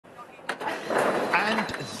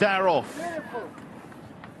far off.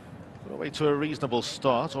 Got away to a reasonable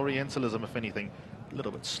start. Orientalism, if anything, a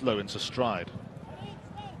little bit slow into stride.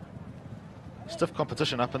 Stiff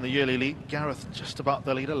competition up in the early lead. Gareth just about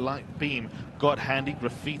the leader. Light Beam got handy.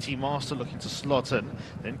 Graffiti Master looking to slot in.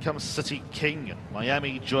 Then comes City King.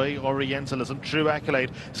 Miami Joy, Orientalism. True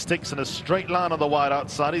Accolade sticks in a straight line on the wide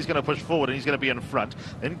outside. He's going to push forward and he's going to be in front.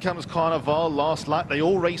 Then comes Carnival, Last Light. They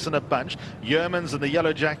all race in a bunch. Yerman's in the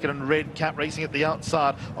yellow jacket and red cap racing at the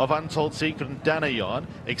outside of Untold Secret and Danayon.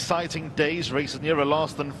 Exciting Days races nearer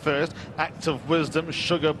last than first. Active Wisdom,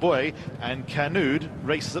 Sugar Boy and Canoed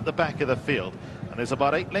races at the back of the field. And there's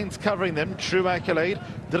about 8 lengths covering them. True Accolade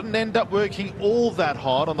didn't end up working all that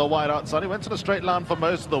hard on the wide outside. He went in a straight line for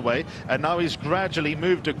most of the way, and now he's gradually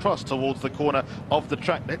moved across towards the corner of the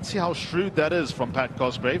track. Let's see how shrewd that is from Pat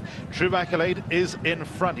Cosgrave. True Accolade is in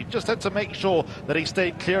front. He just had to make sure that he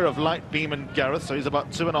stayed clear of Light Beam and Gareth, so he's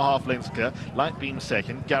about 2.5 lengths clear. Light Beam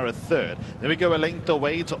second, Gareth third. Then we go a length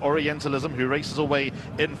away to Orientalism, who races away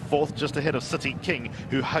in fourth, just ahead of City King,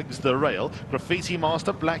 who hugs the rail. Graffiti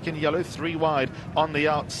Master, black and yellow, 3 wide on the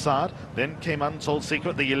outside. Then came Untold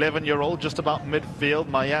Secret, the 11-year-old, just about midfield.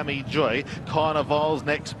 Miami Joy, Carnival's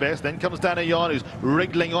next best. Then comes Danayon, who's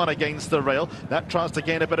wriggling on against the rail. That tries to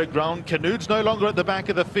gain a bit of ground. Canoed's no longer at the back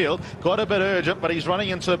of the field. Got a bit urgent, but he's running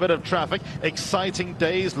into a bit of traffic. Exciting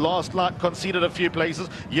Days, Last Light conceded a few places.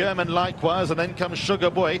 Yerman likewise, and then comes Sugar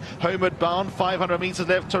Boy, homeward bound, 500 meters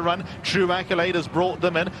left to run. True Accolade has brought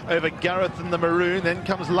them in over Gareth in the maroon. Then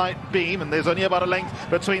comes Light Beam, and there's only about a length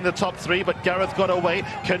between the top 3, but Gareth got away.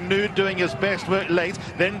 Canoed doing his best work late.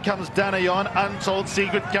 Then comes Danayon, Untold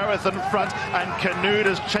Secret, Gareth in front, and Canoed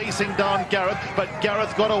is chasing down Gareth, but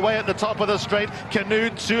Gareth got away at the top of the straight.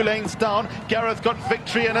 Canoed 2 lengths down. Gareth got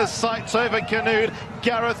victory in his sights over Canoed.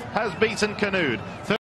 Gareth has beaten Canoed.